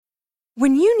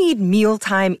When you need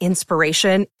mealtime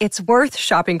inspiration, it's worth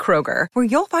shopping Kroger, where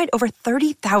you'll find over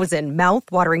 30,000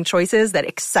 mouth-watering choices that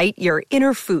excite your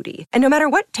inner foodie. And no matter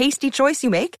what tasty choice you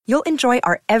make, you'll enjoy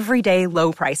our everyday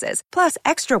low prices, plus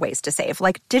extra ways to save,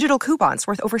 like digital coupons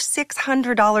worth over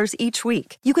 $600 each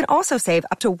week. You can also save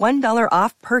up to $1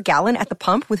 off per gallon at the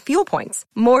pump with fuel points.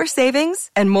 More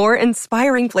savings and more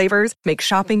inspiring flavors make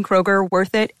shopping Kroger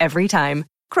worth it every time.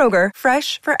 Kroger,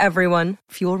 fresh for everyone.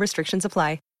 Fuel restrictions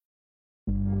apply.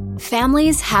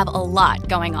 Families have a lot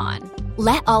going on.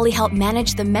 Let Ollie help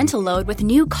manage the mental load with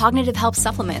new cognitive help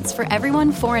supplements for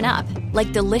everyone 4 and up,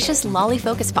 like delicious Lolly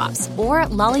Focus Pops or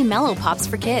Lolly Mellow Pops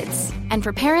for kids. And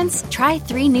for parents, try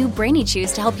 3 new Brainy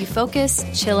Chews to help you focus,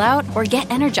 chill out, or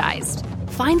get energized.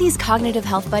 Find these cognitive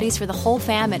health buddies for the whole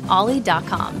fam at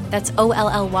ollie.com. That's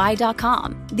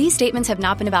OLLY.com. These statements have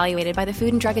not been evaluated by the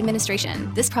Food and Drug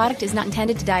Administration. This product is not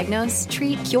intended to diagnose,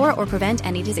 treat, cure, or prevent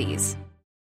any disease.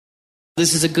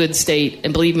 This is a good state,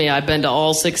 and believe me, I've been to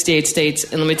all 68 states,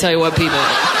 and let me tell you what, people,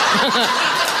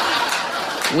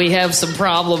 we have some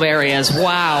problem areas.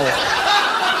 Wow.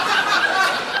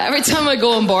 Every time I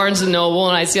go in Barnes & Noble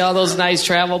and I see all those nice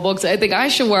travel books, I think I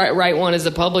should write one as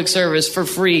a public service for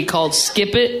free called Skip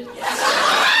It.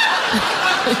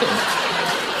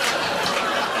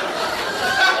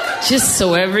 Just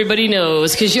so everybody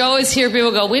knows, because you always hear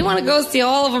people go, we want to go see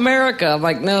all of America. I'm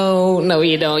like, no,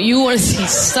 you don't. You want to see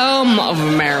some of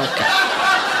America.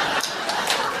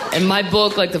 And my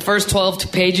book, like the first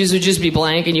 12 pages would just be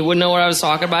blank and you wouldn't know what I was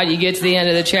talking about. You get to the end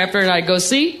of the chapter and I'd go,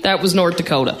 see, that was North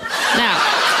Dakota.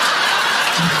 Now.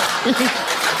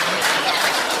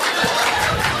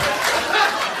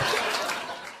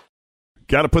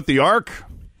 Got to put the Ark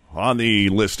on the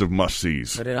list of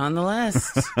must-sees. Put it on the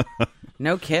list.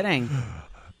 No kidding.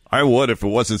 I would if it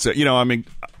wasn't. I mean,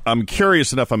 I'm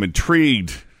curious enough. I'm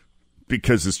intrigued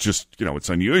because it's just, it's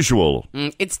unusual.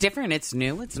 It's different. It's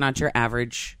new. It's not your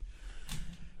average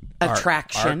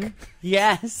attraction. Ark.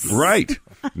 Yes. Right.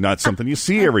 Not something you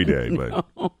see every day, but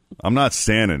I'm not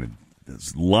standing.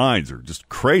 These lines are just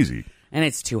crazy. And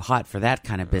it's too hot for that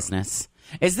kind of business.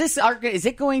 Is this Ark, is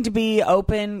it going to be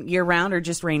open year-round or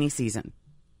just rainy season?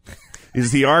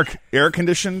 Is the Ark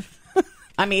air-conditioned?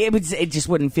 I mean, it just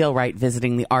wouldn't feel right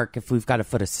visiting the Ark if we've got a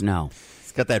foot of snow.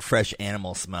 It's got that fresh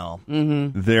animal smell.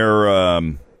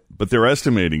 Mm-hmm. But they're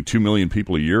estimating 2 million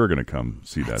people a year are going to come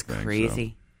see that thing.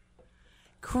 Crazy. So.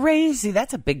 Crazy.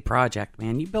 That's a big project,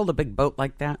 man. You build a big boat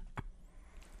like that.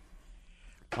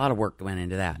 A lot of work went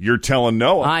into that. You're telling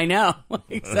Noah. I know.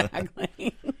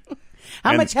 Exactly.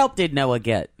 How much help did Noah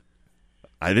get?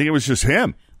 I think it was just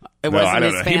him. It wasn't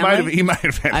his family? He might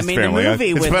have had his family. The movie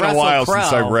it's with been Russell a while Crowe.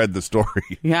 since I read the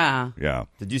story. Yeah. Yeah.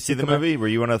 Did you see the movie? Were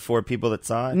you one of the 4 people that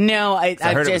saw it? No, I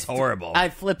heard just, it was horrible. I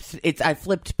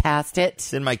flipped past it.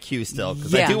 It's in my queue still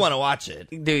because I do want to watch it.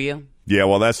 Do you? Yeah,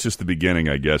 well, that's just the beginning,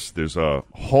 I guess. There's a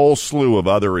whole slew of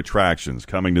other attractions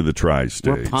coming to the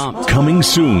Tri-States. We're pumped. Coming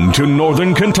soon to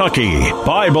Northern Kentucky,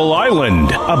 Bible Island,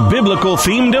 a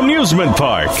biblical-themed amusement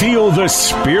park. Feel the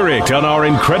spirit on our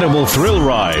incredible thrill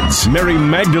rides. Mary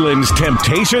Magdalene's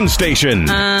Temptation Station.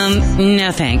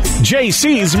 No thanks.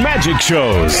 JC's Magic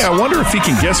Shows. Hey, I wonder if he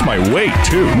can guess my weight,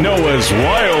 too. Noah's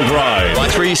Wild Ride.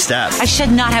 Watch where you step. I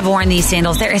should not have worn these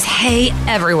sandals. There is hay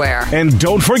everywhere. And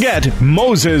don't forget,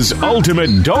 Moses'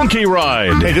 Ultimate Donkey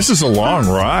Ride. Hey, this is a long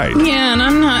ride. Yeah, and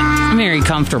I'm not very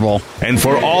comfortable. And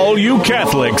for all you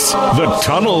Catholics, the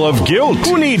Tunnel of Guilt.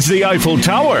 Who needs the Eiffel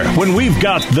Tower when we've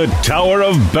got the Tower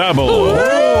of Babel?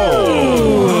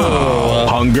 Oh.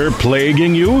 Hunger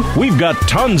plaguing you? We've got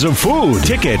tons of food,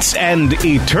 tickets, and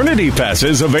eternity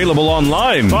passes available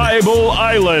online. Bible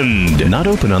Island. Not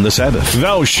open on the Sabbath.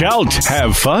 Thou shalt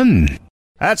have fun.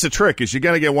 That's the trick, is you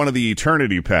got to get one of the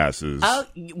eternity passes. Oh,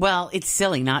 well, it's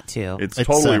silly not to. It's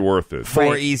totally worth it.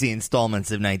 4 easy installments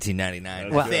of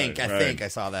 $19.99. Well, I think I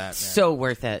saw that. Yeah. So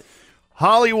worth it.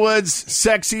 Hollywood's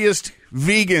sexiest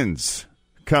vegans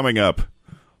coming up.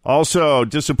 Also,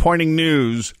 disappointing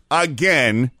news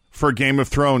again for Game of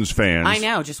Thrones fans. I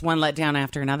know, just one letdown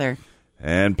after another.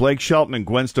 And Blake Shelton and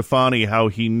Gwen Stefani, how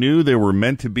he knew they were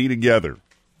meant to be together.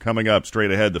 Coming up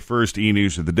straight ahead, the first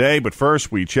e-news of the day. But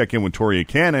first, we check in with Toria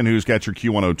Cannon, who's got your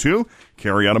Q102,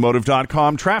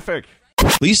 CarryAutomotive.com traffic.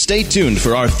 Please stay tuned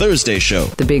for our Thursday show.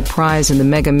 The big prize in the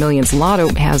Mega Millions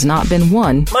Lotto has not been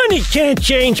won. Money can't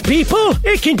change people.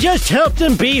 It can just help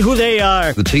them be who they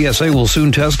are. The TSA will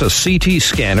soon test a CT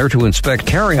scanner to inspect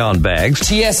carry-on bags.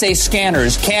 TSA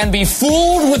scanners can be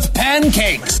fooled with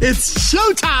pancakes. It's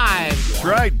showtime. That's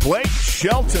right, Blake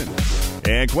Shelton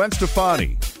and Gwen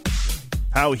Stefani.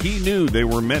 How he knew they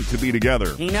were meant to be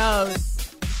together. He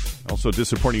knows. Also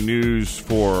disappointing news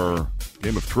for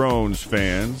Game of Thrones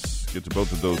fans. get to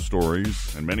both of those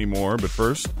stories and many more. But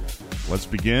first, let's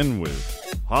begin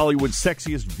with Hollywood's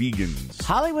sexiest vegans.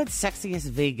 Hollywood's sexiest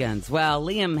vegans. Well,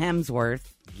 Liam Hemsworth.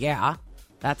 Yeah,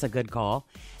 that's a good call.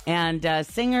 And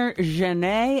singer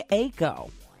Jhené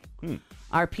Aiko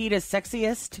are PETA's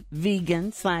sexiest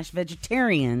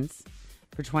vegan/vegetarians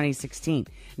for 2016.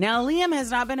 Now, Liam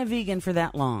has not been a vegan for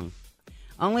that long.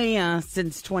 Only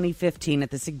since 2015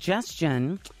 at the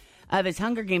suggestion of his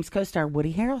Hunger Games co-star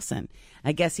Woody Harrelson.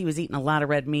 I guess he was eating a lot of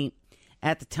red meat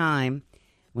at the time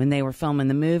when they were filming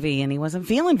the movie, and he wasn't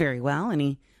feeling very well, and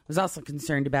he was also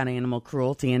concerned about animal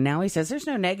cruelty. And now he says, there's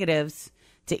no negatives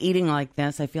to eating like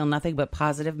this. I feel nothing but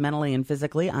positive mentally and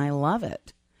physically. I love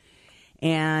it.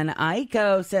 And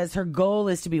Aiko says her goal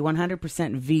is to be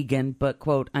 100% vegan, but,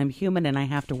 quote, I'm human and I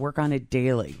have to work on it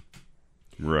daily.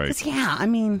 Right. 'Cause, yeah, I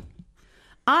mean,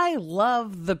 I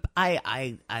love the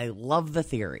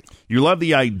theory. You love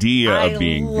the idea of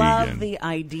being vegan. I love the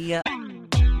idea.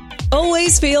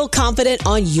 Always feel confident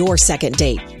on your second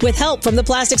date. With help from the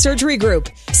Plastic Surgery Group.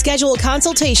 Schedule a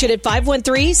consultation at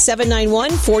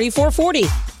 513-791-4440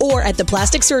 or at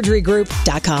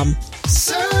theplasticsurgerygroup.com.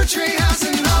 Surgery has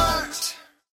an art.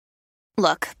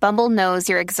 Look, Bumble knows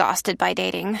you're exhausted by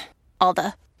dating. All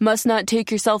the must not take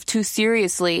yourself too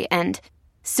seriously and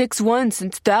 6'1"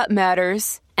 since that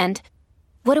matters. And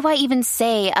what do I even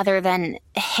say other than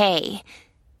hey?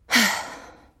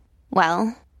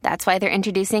 Well, that's why they're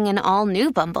introducing an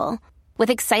all-new Bumble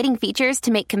with exciting features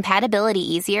to make compatibility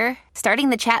easier, starting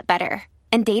the chat better,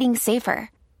 and dating safer.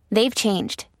 They've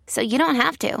changed, so you don't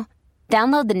have to.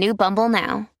 Download the new Bumble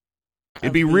now.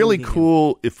 It'd be really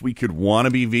cool if we could want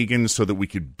to be vegan so that we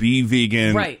could be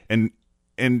vegan. Right. And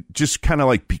just kind of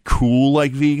like be cool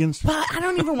like vegans. But I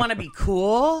don't even want to be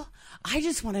cool. I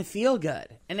just want to feel good.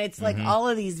 And it's like all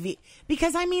of these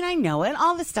because I mean, I know it.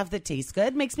 All the stuff that tastes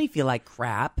good makes me feel like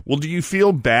crap. Well, do you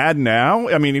feel bad now?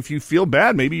 I mean, if you feel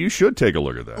bad, maybe you should take a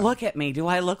look at that. Look at me. Do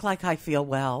I look like I feel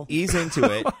well? Ease into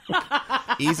it.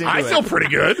 I feel pretty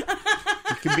good.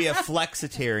 You can be a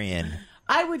flexitarian.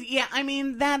 I would, yeah. I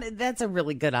mean, that's a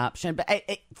really good option. But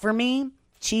for me,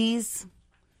 cheese,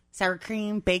 sour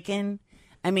cream, bacon.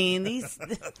 I mean, these.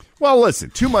 Well,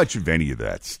 listen, too much of any of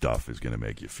that stuff is going to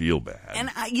make you feel bad. And,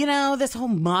 this whole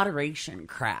moderation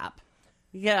crap.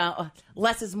 Yeah,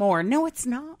 less is more. No, it's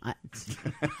not.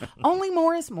 Only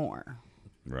more is more.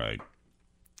 Right.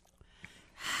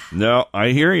 No, I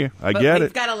hear you. I get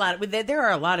it. Got a lot. There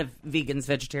are a lot of vegans,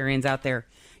 vegetarians out there.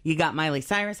 You got Miley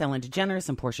Cyrus, Ellen DeGeneres,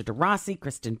 and Portia de Rossi,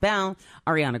 Kristen Bell,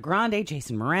 Ariana Grande,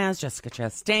 Jason Mraz, Jessica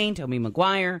Chastain, Tobey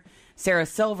Maguire, Sarah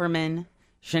Silverman,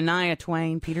 Shania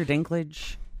Twain, Peter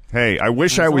Dinklage. Hey, I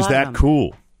wish I was that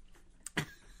cool.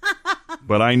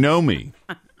 But I know me,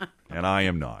 and I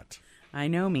am not. I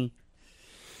know me.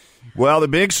 Well, the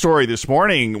big story this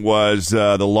morning was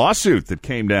the lawsuit that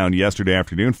came down yesterday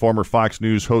afternoon. Former Fox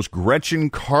News host Gretchen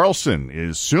Carlson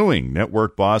is suing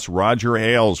network boss Roger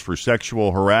Ailes for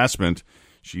sexual harassment.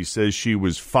 She says she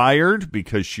was fired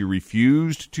because she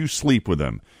refused to sleep with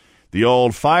him. The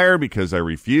old fire because I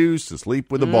refused to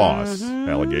sleep with the boss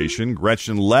allegation.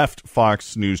 Gretchen left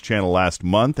Fox News Channel last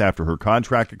month after her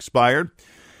contract expired.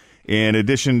 In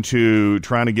addition to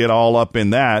trying to get all up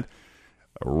in that,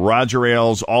 Roger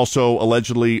Ailes also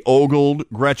allegedly ogled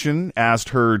Gretchen, asked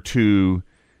her to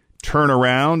turn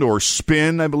around or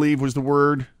spin, I believe was the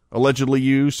word allegedly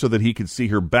used, so that he could see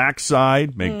her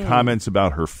backside, make comments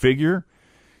about her figure.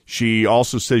 She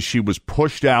also says she was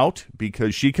pushed out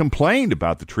because she complained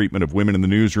about the treatment of women in the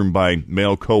newsroom by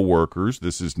male coworkers.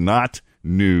 This is not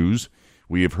news.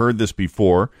 We have heard this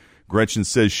before. Gretchen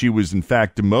says she was, in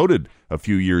fact, demoted a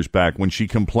few years back when she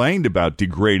complained about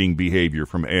degrading behavior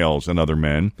from Ailes and other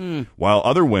men, while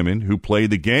other women who played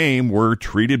the game were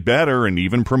treated better and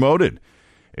even promoted.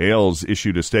 Ailes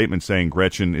issued a statement saying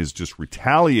Gretchen is just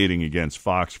retaliating against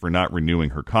Fox for not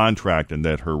renewing her contract and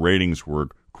that her ratings were,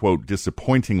 quote,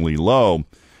 disappointingly low.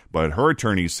 But her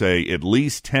attorneys say at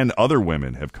least 10 other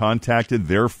women have contacted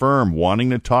their firm wanting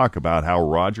to talk about how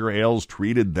Roger Ailes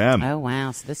treated them. Oh,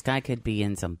 wow. So this guy could be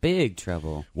in some big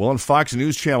trouble. Well, and Fox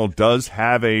News Channel does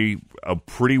have a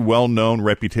pretty well-known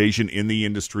reputation in the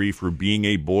industry for being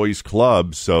a boys'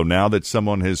 club. So now that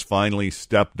someone has finally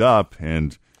stepped up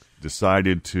and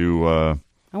decided to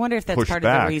I wonder if that's part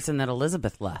of the reason that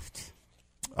Elizabeth left.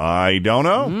 I don't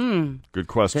know. Good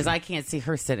question. Because I can't see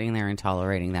her sitting there and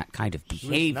tolerating that kind of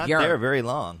behavior. She was not there very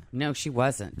long. No, she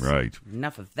wasn't. Right.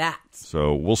 Enough of that.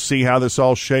 So we'll see how this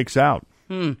all shakes out.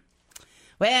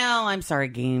 Well, I'm sorry,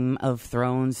 Game of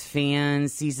Thrones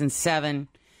fans. Season 7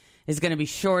 is going to be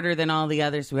shorter than all the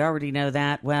others. We already know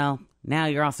that. Well, now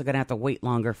you're also going to have to wait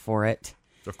longer for it.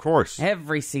 Of course.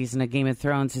 Every season of Game of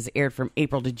Thrones has aired from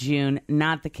April to June.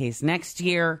 Not the case next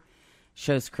year.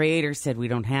 Show's creator said we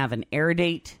don't have an air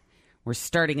date. We're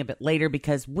starting a bit later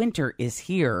because winter is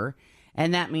here,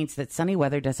 and that means that sunny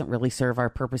weather doesn't really serve our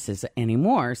purposes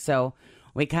anymore. So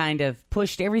we kind of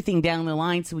pushed everything down the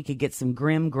line so we could get some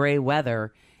grim gray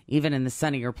weather, even in the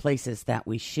sunnier places that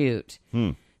we shoot.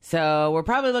 So we're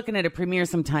probably looking at a premiere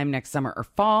sometime next summer or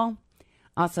fall.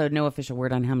 Also, no official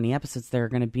word on how many episodes there are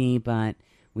going to be, but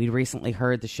we'd recently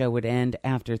heard the show would end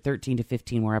after 13 to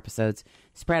 15 more episodes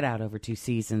spread out over 2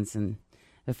 seasons, and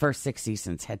the first 6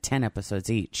 seasons had 10 episodes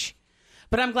each.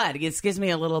 But I'm glad. It gives me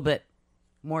a little bit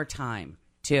more time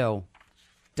to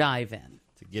dive in.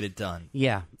 To get it done.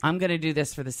 Yeah, I'm going to do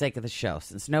this for the sake of the show,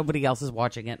 since nobody else is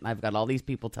watching it, and I've got all these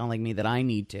people telling me that I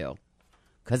need to,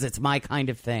 because it's my kind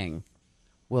of thing.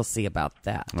 We'll see about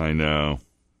that. I know.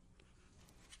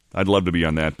 I'd love to be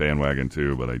on that bandwagon,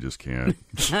 too, but I just can't.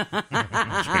 Can't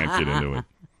get into it.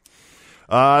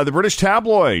 The British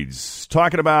tabloids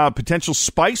talking about potential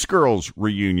Spice Girls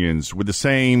reunions with the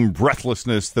same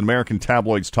breathlessness that American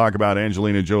tabloids talk about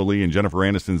Angelina Jolie and Jennifer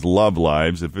Aniston's love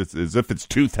lives, as if it's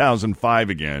 2005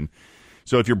 again.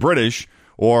 So if you're British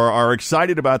or are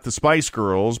excited about the Spice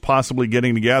Girls possibly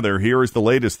getting together, here is the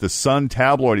latest. The Sun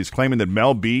tabloid is claiming that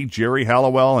Mel B, Jerry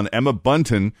Halliwell, and Emma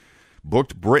Bunton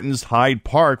booked Britain's Hyde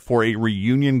Park for a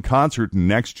reunion concert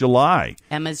next July.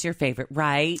 Emma's your favorite,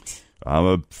 right? I'm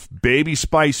a baby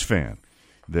Spice fan.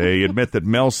 They admit that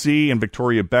Mel C and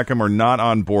Victoria Beckham are not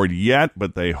on board yet,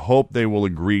 but they hope they will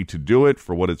agree to do it.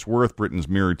 For what it's worth, Britain's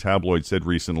Mirror tabloid said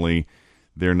recently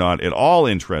they're not at all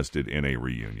interested in a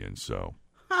reunion. So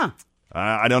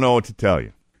I don't know what to tell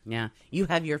you. Yeah, you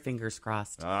have your fingers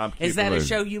crossed. Is that a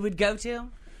show you would go to?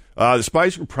 The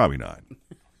Spice? Probably not.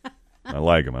 I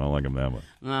like them. I don't like them that much.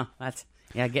 Oh, that's...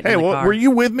 Yeah, hey, were you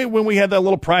with me when we had that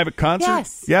little private concert?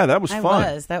 Yes. Yeah, that was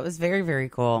fun. That was very, very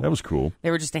cool. That was cool.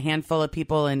 There were just a handful of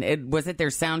people, and was it their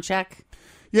sound check?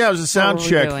 Yeah, it was a sound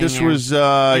check. This was,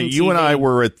 you and I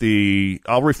were at the,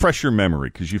 I'll refresh your memory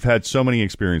because you've had so many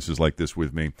experiences like this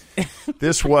with me.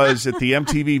 This was at the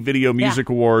MTV Video Music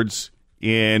Awards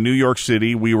in New York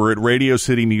City. We were at Radio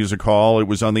City Music Hall. It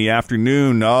was on the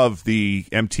afternoon of the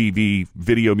MTV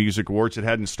Video Music Awards. It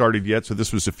hadn't started yet, so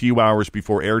this was a few hours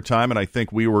before airtime, and I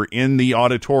think we were in the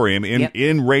auditorium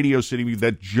in Radio City,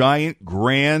 that giant,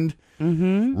 grand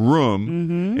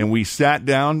room, and we sat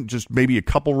down just maybe a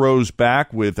couple rows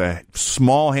back with a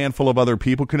small handful of other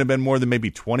people. Couldn't have been more than maybe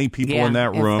 20 people in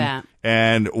that room,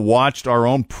 and watched our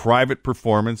own private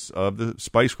performance of the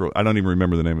Spice Girls. I don't even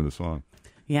remember the name of the song.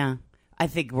 Yeah. I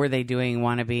think, were they doing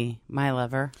Wanna Be My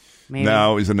Lover? Maybe?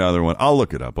 No, it was another one. I'll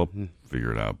look it up. I'll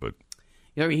figure it out. But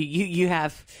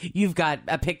you've got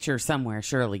a picture somewhere,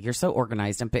 surely. You're so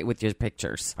organized with your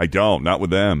pictures. I don't. Not with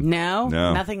them. No?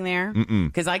 Nothing there?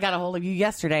 Because I got a hold of you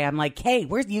yesterday. I'm like, hey,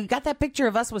 you got that picture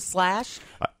of us with Slash?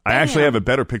 I actually have a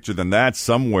better picture than that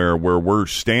somewhere where we're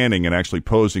standing and actually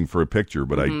posing for a picture,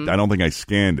 but I don't think I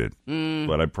scanned it.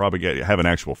 But I probably have an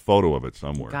actual photo of it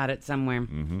somewhere. Got it somewhere.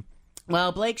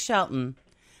 Well, Blake Shelton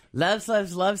loves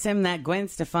him, that Gwen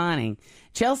Stefani.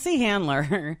 Chelsea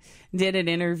Handler did an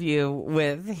interview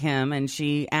with him, and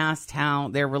she asked how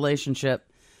their relationship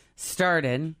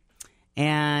started.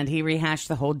 And he rehashed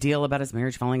the whole deal about his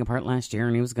marriage falling apart last year,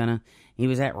 and he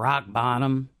was at rock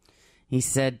bottom. He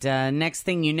said, next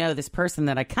thing you know, this person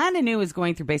that I kind of knew was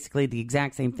going through basically the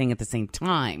exact same thing at the same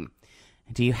time.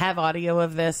 Do you have audio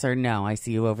of this or no? I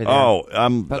see you over there. Oh,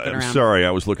 I'm sorry.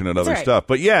 I was looking at other stuff.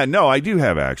 But yeah, no, I do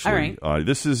have actually. All right.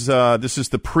 This is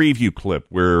the preview clip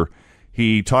where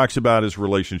he talks about his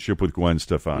relationship with Gwen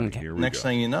Stefani. Okay. Here we Next go.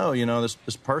 thing you know, this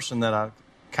person that I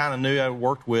kind of knew I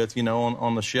worked with,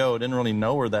 on the show, didn't really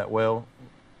know her that well,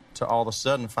 to all of a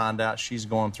sudden find out she's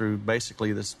going through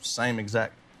basically this same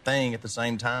exact thing at the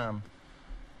same time.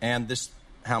 And this,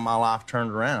 how my life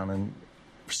turned around. And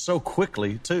so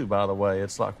quickly, too, by the way.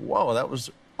 It's like, whoa,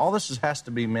 all this has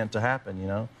to be meant to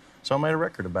happen, So I made a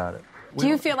record about it. Do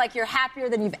you feel like you're happier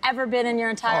than you've ever been in your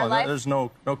entire life? There's no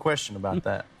question about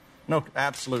that. No,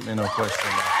 absolutely no question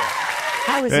about that.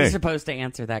 How is he supposed to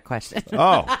answer that question?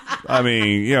 I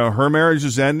mean, her marriage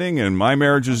is ending and my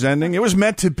marriage is ending. It was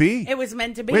meant to be. It was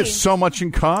meant to be. We have so much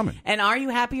in common. And are you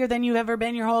happier than you've ever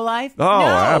been your whole life? Oh, no.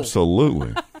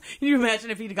 Absolutely. Can you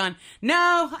imagine if he'd gone,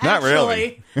 no, Not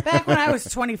really. Back when I was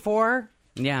 24.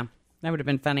 Yeah, that would have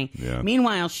been funny. Yeah.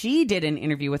 Meanwhile, she did an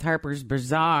interview with Harper's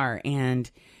Bazaar, and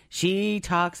she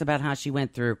talks about how she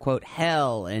went through, quote,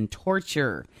 hell and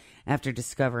torture after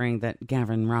discovering that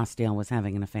Gavin Rossdale was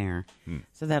having an affair.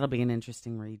 So that'll be an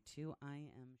interesting read, too.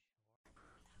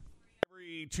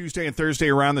 Tuesday and Thursday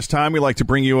around this time, we like to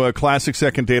bring you a classic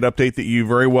second date update that you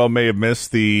very well may have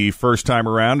missed the first time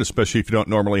around, especially if you don't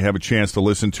normally have a chance to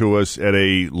listen to us at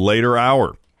a later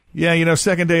hour. Yeah, you know,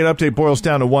 second date update boils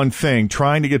down to one thing,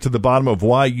 trying to get to the bottom of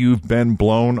why you've been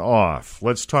blown off.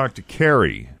 Let's talk to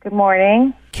Carrie. Good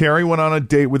morning. Carrie went on a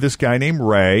date with this guy named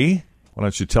Ray. Why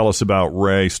don't you tell us about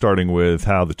Ray, starting with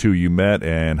how the two of you met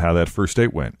and how that first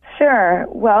date went? Sure.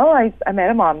 Well, I met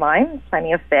him online,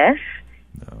 Plenty of Fish.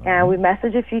 And we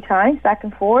messaged a few times back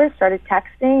and forth, started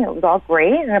texting. It was all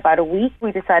great. In about a week,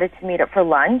 we decided to meet up for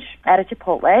lunch at a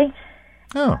Chipotle.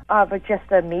 Oh. But just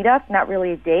a meetup, not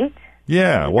really a date.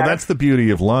 Yeah, well, that's the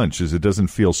beauty of lunch, is it doesn't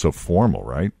feel so formal,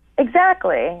 right?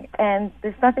 Exactly. And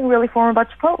there's nothing really formal about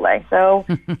Chipotle. So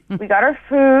we got our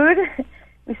food.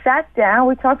 We sat down.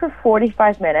 We talked for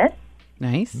 45 minutes.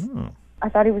 Nice. I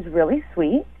thought he was really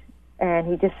sweet. And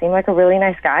he just seemed like a really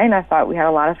nice guy. And I thought we had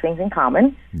a lot of things in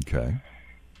common. Okay.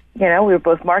 You know, we were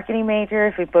both marketing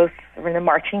majors. We both were in the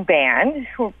marching band.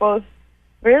 We're both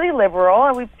really liberal,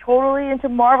 and we're totally into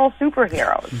Marvel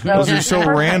superheroes. So Those are so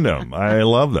random. I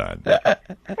love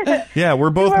that. Yeah, we're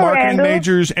both marketing random.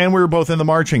 majors, and we were both in the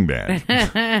marching band.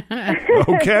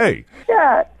 Okay.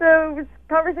 Yeah, so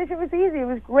conversation was easy. It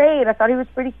was great. I thought he was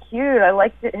pretty cute. I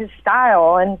liked his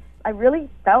style, and I really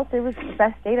felt it was the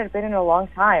best date I've been in a long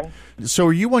time. So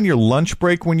are you on your lunch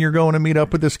break when you're going to meet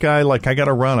up with this guy? Like, I got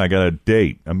to run. I got a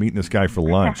date. I'm meeting this guy for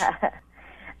lunch.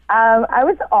 I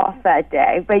was off that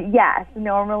day, but yes,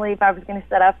 normally if I was going to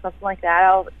set up something like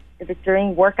that, if it's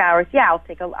during work hours, I'll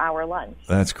take an hour lunch.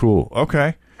 That's cool.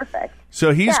 Okay. Perfect.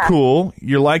 So he's cool.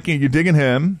 You're digging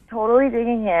him. Totally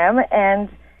digging him, and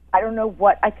I don't know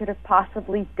what I could have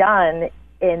possibly done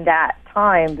in that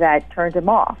time that turned him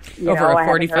off. Over a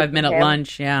 45-minute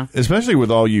lunch, yeah. Especially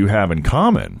with all you have in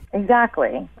common.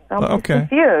 Exactly. So I'm just Okay.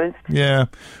 confused. Yeah,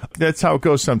 that's how it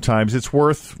goes sometimes. It's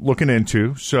worth looking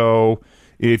into. So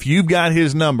if you've got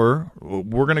his number,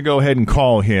 we're going to go ahead and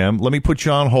call him. Let me put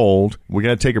you on hold. We got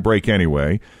to take a break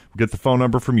anyway. We'll get the phone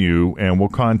number from you, and we'll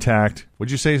contact,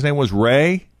 what'd you say his name was,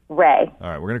 Ray? Ray. All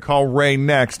right, we're going to call Ray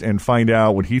next and find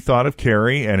out what he thought of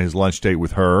Carrie and his lunch date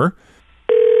with her.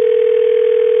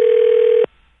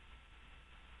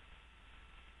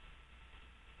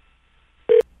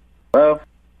 Hello?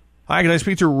 Hi, can I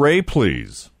speak to Ray,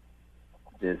 please?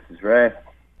 This is Ray.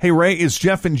 Hey, Ray, it's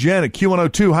Jeff and Jen at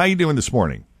Q102. How you doing this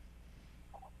morning?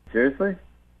 Seriously?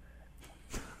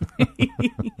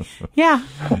 Yeah,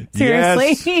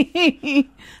 seriously.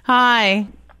 Hi.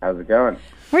 How's it going?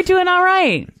 We're doing all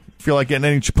right. Feel like getting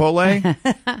any Chipotle?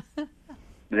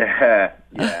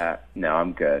 Yeah. No,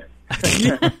 I'm good.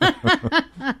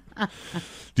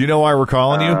 Do you know why we're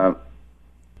calling you?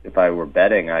 If I were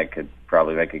betting, I could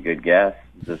probably make a good guess.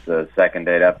 Is this a second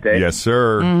date update? Yes,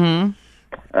 sir.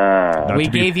 Mm-hmm. We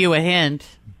gave you a hint.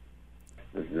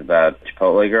 This is about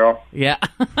Chipotle girl? Yeah.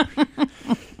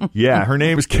 Yeah, her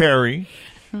name is Carrie,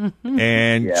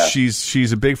 and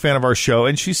she's a big fan of our show,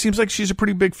 and she seems like she's a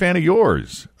pretty big fan of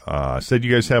yours. Said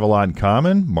you guys have a lot in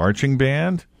common, marching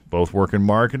band, both work in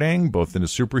marketing, both into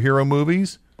superhero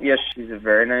movies. Yes, she's a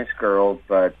very nice girl,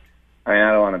 but I mean,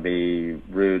 I don't want to be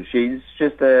rude. She's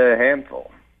just a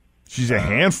handful. She's a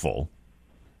handful?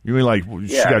 You mean like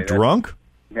she got drunk?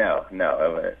 No,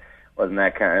 it wasn't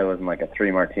that kind. It wasn't like a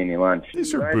 3-martini lunch. They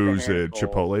serve booze at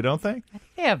Chipotle, don't they?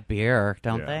 They have beer,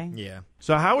 don't they? Yeah.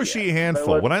 So how is she a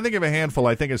handful? When I think of a handful,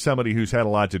 I think of somebody who's had a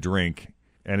lot to drink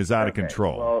and is out of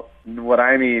control. Well, what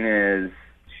I mean is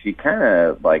she kind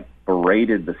of like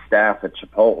berated the staff at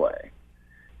Chipotle.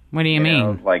 What do you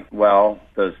mean?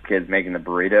 Those kids making the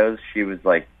burritos, she was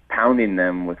like pounding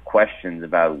them with questions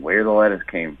about where the lettuce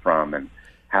came from and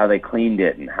how they cleaned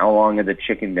it and how long had the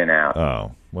chicken been out.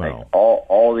 Oh, well. Like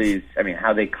all these, I mean,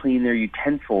 how they clean their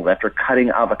utensils after cutting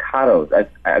avocados.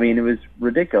 I mean, it was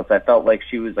ridiculous. I felt like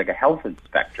she was like a health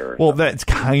inspector. Well, that's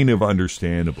kind of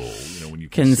understandable, when you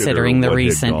considering the what had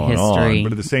recent gone history. on.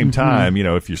 But at the same time,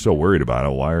 if you're so worried about it,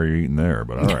 why are you eating there?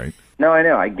 But all right. No, I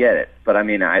know, I get it. But I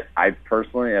mean, I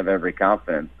personally have every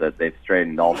confidence that they've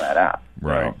straightened all that out.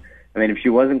 Right. So, I mean, if she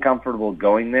wasn't comfortable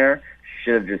going there, she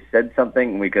should have just said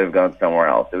something and we could have gone somewhere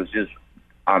else. It was just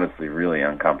honestly really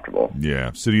uncomfortable.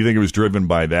 Yeah. So do you think it was driven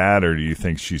by that, or do you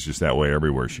think she's just that way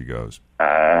everywhere she goes?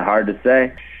 Hard to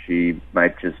say. She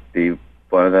might just be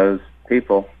one of those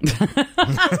people.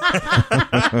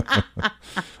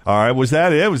 All right. Was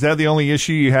that it? Was that the only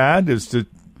issue you had?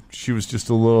 She was just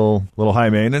a little high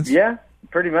maintenance? Yeah,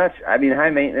 pretty much. I mean,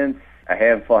 high maintenance, a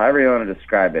handful, however you want to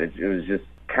describe it. It was just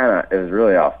it was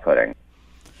really off-putting.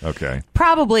 Okay.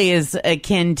 Probably is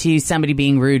akin to somebody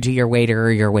being rude to your waiter or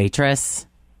your waitress.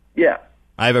 Yeah.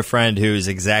 I have a friend who's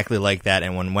exactly like that,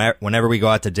 and whenever we go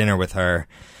out to dinner with her,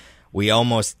 we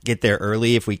almost get there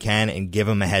early if we can and give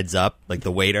them a heads up, like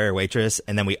the waiter or waitress,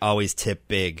 and then we always tip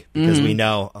big because we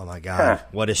know, oh my God,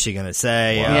 what is she going to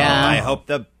say? Wow. Yeah. I hope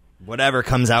the whatever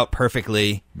comes out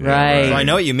perfectly. Right. So I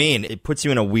know what you mean. It puts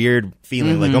you in a weird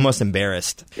feeling, like almost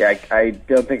embarrassed. Yeah, I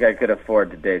don't think I could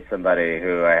afford to date somebody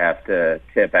who I have to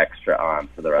tip extra on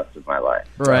for the rest of my life.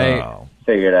 Right. Wow.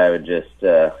 Figured I would just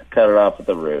cut it off at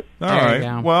the root. All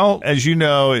right. Well, as you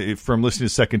know, from listening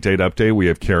to Second Date Update, we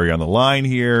have Carrie on the line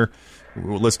here.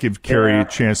 Let's give Carrie a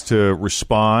chance to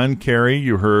respond. Carrie,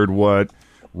 you heard what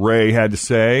Ray had to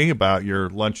say about your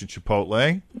lunch at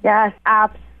Chipotle. Yes,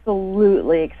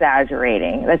 absolutely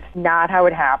exaggerating. That's not how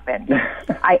it happened.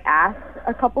 I asked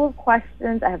a couple of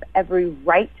questions. I have every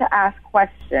right to ask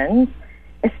questions,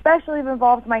 especially if it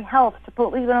involves my health.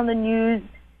 Chipotle's been on the news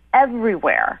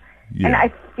everywhere. Yeah. And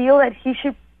I feel that he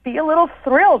should be a little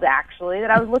thrilled, actually, that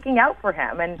I was looking out for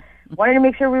him and wanted to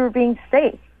make sure we were being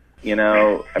safe. You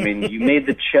know, I mean, you made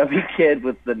the chubby kid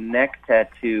with the neck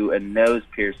tattoo and nose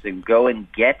piercing go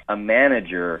and get a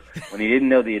manager when he didn't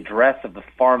know the address of the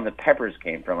farm the peppers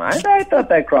came from. I thought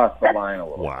that crossed the line a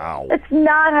little. Wow. That's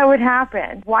not how it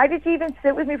happened. Why did you even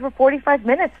sit with me for 45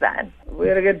 minutes then? We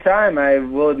had a good time, I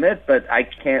will admit, but I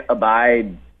can't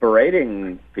abide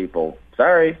berating people.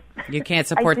 Sorry. You can't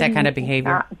support that kind of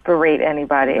behavior. Not berate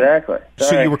anybody. Exactly.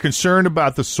 So you were concerned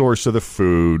about the source of the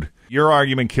food. Your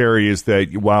argument, Carrie, is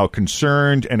that while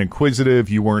concerned and inquisitive,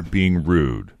 you weren't being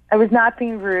rude. I was not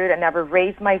being rude. I never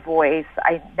raised my voice.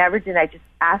 I never did. I just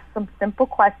asked some simple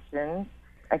questions.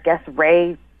 I guess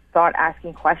Ray thought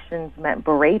asking questions meant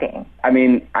berating. I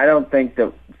mean, I don't think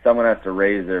that someone has to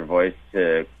raise their voice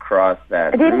to cross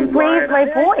that I didn't raise my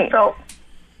voice. So,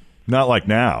 not like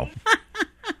now.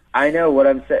 I know what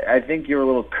I'm saying. I think you're a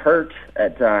little curt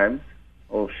at times,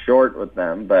 a little short with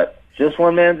them, but just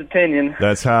one man's opinion.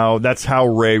 That's how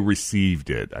Ray received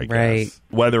it, I guess. Right.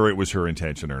 Whether it was her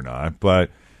intention or not.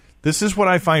 But this is what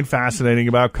I find fascinating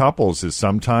about couples is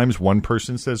sometimes one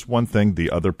person says one thing, the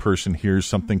other person hears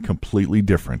something completely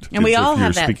different. And we all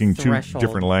have that speaking threshold. two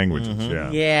different languages.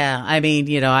 Mm-hmm. Yeah. I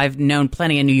mean, I've known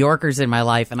plenty of New Yorkers in my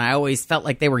life, and I always felt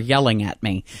like they were yelling at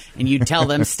me. And you tell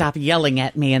them, stop yelling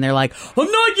at me, and they're like,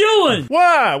 I'm not yelling.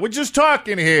 Why? We're just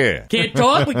talking here. Can't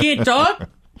talk? We can't talk?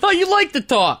 Oh, you like to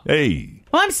talk. Hey.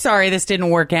 Well, I'm sorry this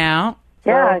didn't work out.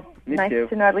 Yeah, Me nice too.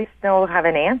 to know, at least know have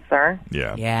an answer.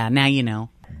 Yeah. Yeah, now you know.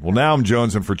 Well, now I'm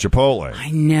jonesing for Chipotle. I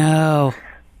know.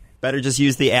 Better just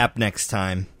use the app next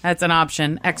time. That's an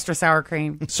option. Extra sour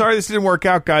cream. Sorry this didn't work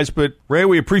out, guys, but Ray,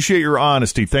 we appreciate your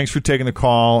honesty. Thanks for taking the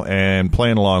call and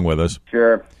playing along with us.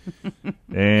 Sure.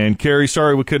 And Carrie,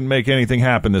 sorry we couldn't make anything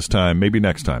happen this time. Maybe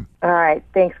next time. All right.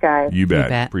 Thanks, guys. You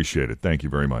bet. Appreciate it. Thank you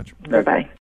very much. Bye-bye.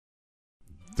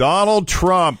 Donald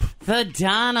Trump. The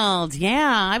Donald.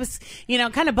 Yeah, I was,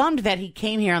 kind of bummed that he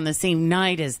came here on the same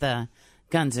night as the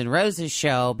Guns N' Roses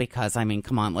show because, I mean,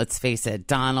 come on, let's face it,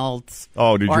 Donald.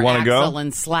 Oh, did you want to go? Axl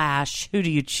and Slash. Who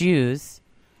do you choose?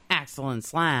 Axl and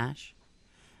Slash.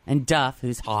 And Duff,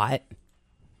 who's hot.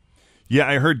 Yeah,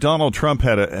 I heard Donald Trump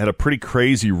had a pretty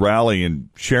crazy rally in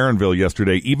Sharonville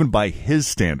yesterday, even by his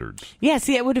standards. Yeah,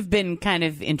 see, it would have been kind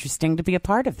of interesting to be a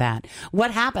part of that.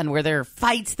 What happened? Were there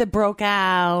fights that broke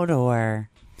out, or?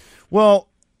 Well,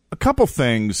 a couple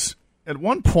things. At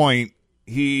one point,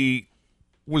 he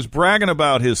was bragging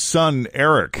about his son,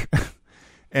 Eric,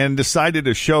 and decided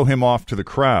to show him off to the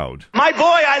crowd. My boy,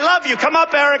 I love you. Come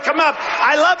up, Eric, come up.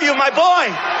 I love you, my boy.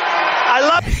 I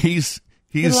love you.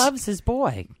 He loves his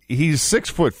boy. He's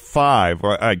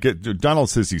 6'5". Donald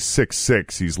says he's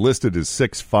 6'6". He's listed as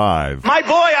 6'5". My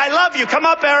boy, I love you. Come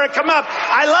up, Eric. Come up.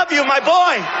 I love you, my boy.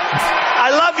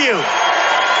 I love you.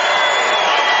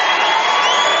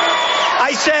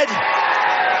 I said,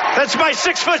 that's my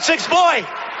 6'6" boy,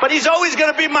 but he's always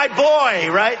going to be my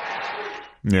boy, right?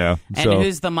 Yeah. And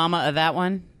who's the mama of that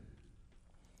one?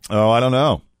 Oh, I don't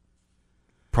know.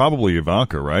 Probably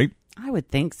Ivanka, right? I would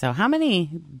think so. How many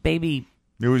baby?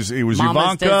 It was Mamas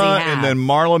Ivanka, does he have? and then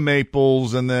Marla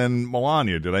Maples, and then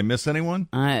Melania. Did I miss anyone?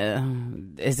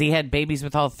 Has he had babies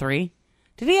with all three?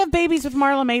 Did he have babies with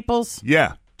Marla Maples?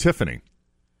 Yeah, Tiffany.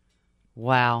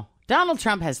 Wow. Donald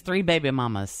Trump has 3 baby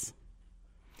mamas.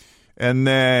 And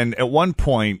then at one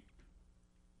point,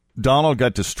 Donald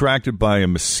got distracted by a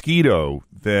mosquito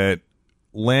that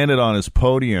landed on his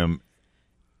podium.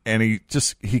 And he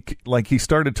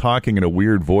started talking in a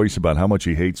weird voice about how much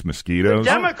he hates mosquitoes.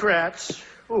 The Democrats,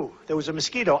 there was a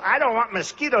mosquito. I don't want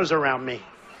mosquitoes around me.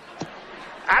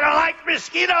 I don't like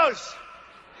mosquitoes.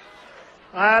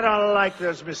 I don't like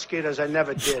those mosquitoes. I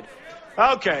never did.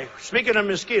 Okay, speaking of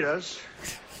mosquitoes,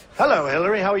 hello,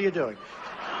 Hillary. How are you doing?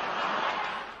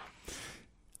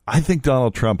 I think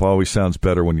Donald Trump always sounds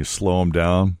better when you slow him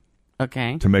down.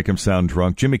 Okay. To make him sound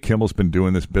drunk. Jimmy Kimmel's been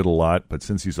doing this bit a lot, but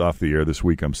since he's off the air this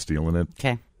week, I'm stealing it.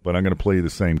 Okay. But I'm going to play you the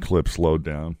same clip slowed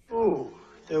down. Ooh,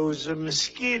 there was a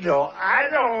mosquito. I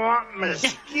don't want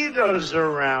mosquitoes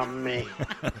around me.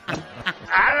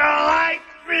 I don't like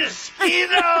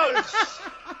mosquitoes.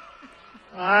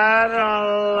 I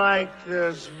don't like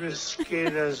those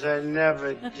mosquitoes. I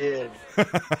never did.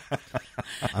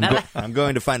 I'm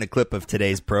going to find a clip of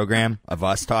today's program of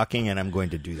us talking, and I'm going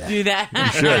to do that. Do that. You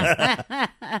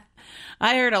should.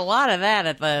 I heard a lot of that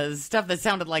at the stuff that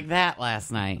sounded like that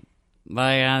last night.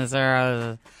 What's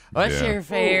your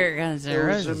favorite? There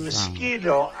was a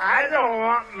mosquito. I don't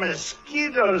want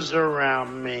mosquitoes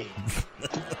around me.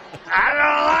 I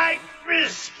don't like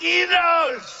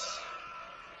mosquitoes.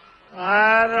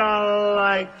 I don't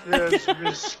like those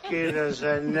mosquitoes.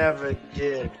 I never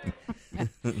did.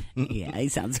 Yeah, he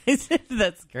sounds.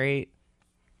 That's great.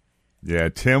 Yeah,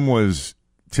 Tim was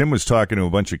talking to a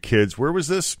bunch of kids. Where was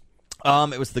this?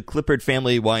 It was the Clippard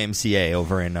Family YMCA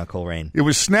over in Coleraine. It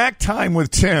was snack time with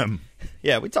Tim.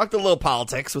 Yeah, we talked a little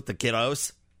politics with the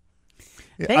kiddos.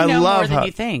 They know more than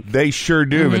you think. They sure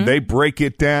do, and they break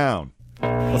it down.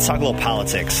 Let's talk a little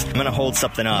politics. I'm going to hold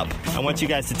something up. I want you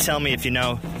guys to tell me if you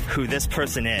know who this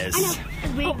person is.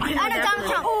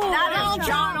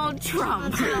 Donald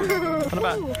Trump. What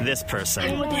about this person?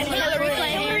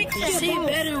 Hillary Clinton. She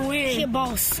better win. She's a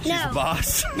boss. She's a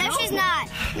boss? No, she's not.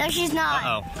 No, she's not.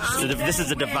 Uh-oh. So this is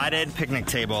a divided picnic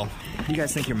table. Who do you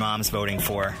guys think your mom's voting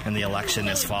for in the election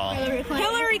this fall?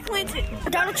 Hillary Clinton.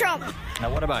 Donald Trump.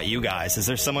 Now, what about you guys? Is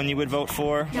there someone you would vote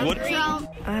for? Donald Trump.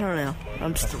 I don't know.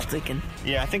 I'm still thinking.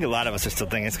 Yeah, I think a lot of us are still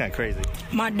thinking. It's kind of crazy.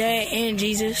 My dad and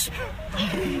Jesus.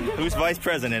 Who's vice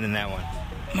president in that one?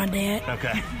 My dad.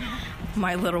 Okay.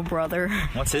 My little brother.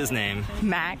 What's his name?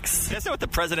 Max. You guys know what the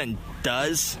president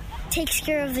does? Takes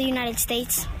care of the United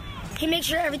States. He makes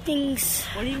sure everything's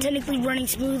technically running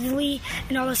smoothly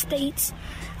in all the states.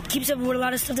 Keeps up with a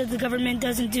lot of stuff that the government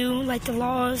doesn't do, like the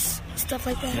laws, stuff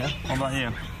like that. Yeah. What about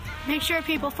you? Make sure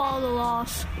people follow the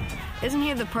laws. Isn't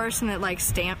he the person that, like,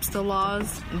 stamps the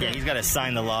laws? Yeah, he's got to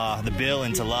sign the bill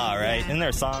into law, right? Isn't there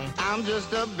a song? I'm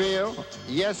just a bill.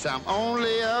 Yes, I'm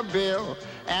only a bill.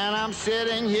 And I'm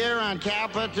sitting here on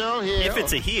Capitol Hill. If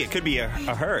it's a he, it could be a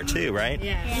her, too, right?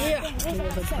 Yeah.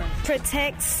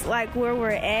 Protects, like, where we're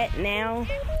at now,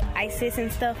 ISIS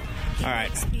and stuff. All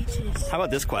right. How about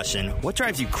this question? What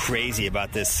drives you crazy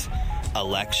about this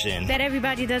election? That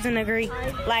everybody doesn't agree.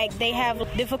 Like, they have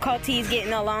difficulties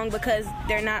getting along because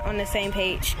they're not on the same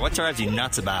page. What drives you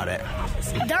nuts about it?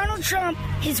 Donald Trump,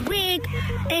 his wig,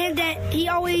 and that he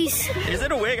always... Is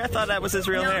it a wig? I thought that was his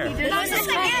real hair.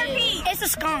 It's a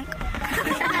skunk.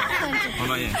 What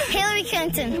about you? Hillary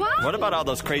Clinton. What about all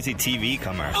those crazy TV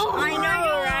commercials? Oh, I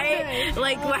know, right?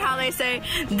 Like how they say,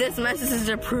 this message is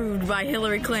approved by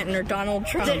Hillary Clinton or Donald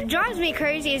Trump. What drives me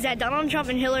crazy is that Donald Trump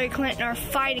and Hillary Clinton are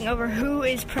fighting over who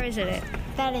is president.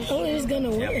 That is who is going to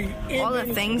win. All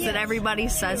the things that everybody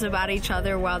says about each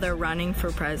other while they're running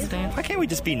for president. Why can't we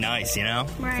just be nice, you know?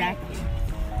 Right.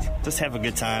 Just have a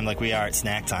good time like we are at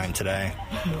snack time today.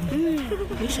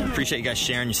 Appreciate you guys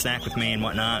sharing your snack with me and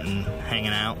whatnot and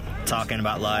hanging out, talking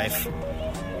about life.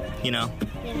 You know?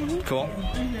 Cool?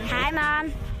 Hi,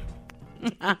 Mom.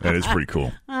 That is pretty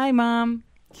cool. Hi, Mom.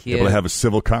 Cute. Able to have a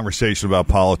civil conversation about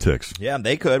politics. Yeah,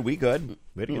 they could. We could.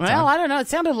 We had a good Well, time. I don't know. It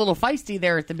sounded a little feisty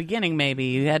there at the beginning, maybe.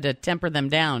 You had to temper them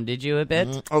down. Did you a bit?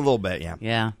 A little bit, yeah.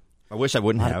 Yeah. I wish I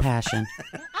wouldn't A lot have. of passion.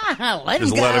 Let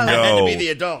Just him go. let him go. I had to be the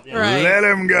adult. Yeah. Right. Let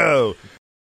him go.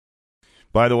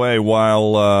 By the way,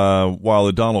 while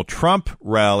the Donald Trump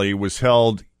rally was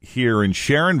held here in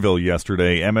Sharonville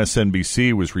yesterday,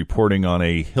 MSNBC was reporting on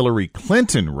a Hillary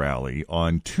Clinton rally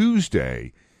on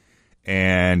Tuesday,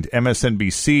 and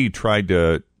MSNBC tried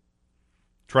to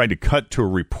cut to a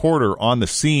reporter on the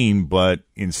scene, but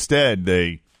instead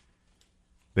they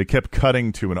kept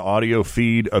cutting to an audio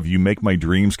feed of "You Make My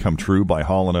Dreams Come True" by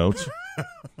Hall & Oates.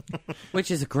 Which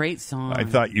is a great song. I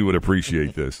thought you would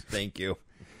appreciate this. Thank you.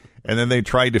 And then they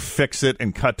tried to fix it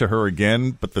and cut to her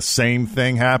again, but the same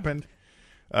thing happened.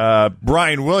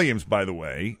 Brian Williams, by the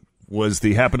way,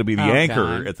 happened to be the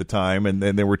anchor at the time, and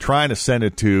then they were trying to send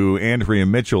it to Andrea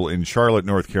Mitchell in Charlotte,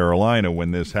 North Carolina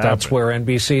when this happened. That's where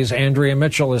NBC's Andrea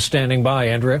Mitchell is standing by.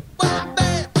 Andrea?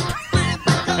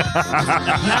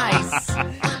 Nice.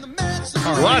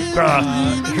 What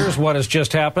the? Here's what has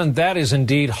just happened. That is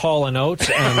indeed Hall & Oates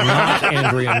and not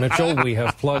Andrea Mitchell. We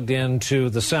have plugged into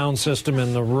the sound system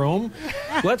in the room.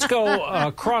 Let's go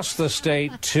across the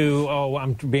state to,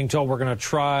 I'm being told we're going to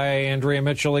try Andrea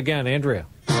Mitchell again. Andrea.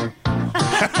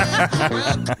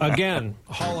 Again,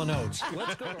 Hall & Oates.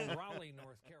 Let's go to Raleigh,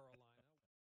 North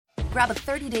Carolina. Grab a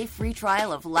 30-day free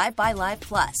trial of Live by Live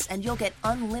Plus, and you'll get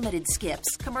unlimited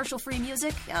skips, commercial-free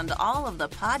music, and all of the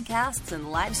podcasts and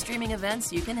live streaming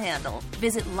events you can handle.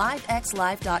 Visit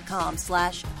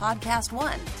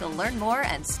livexlive.com/podcast1 to learn more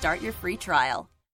and start your free trial.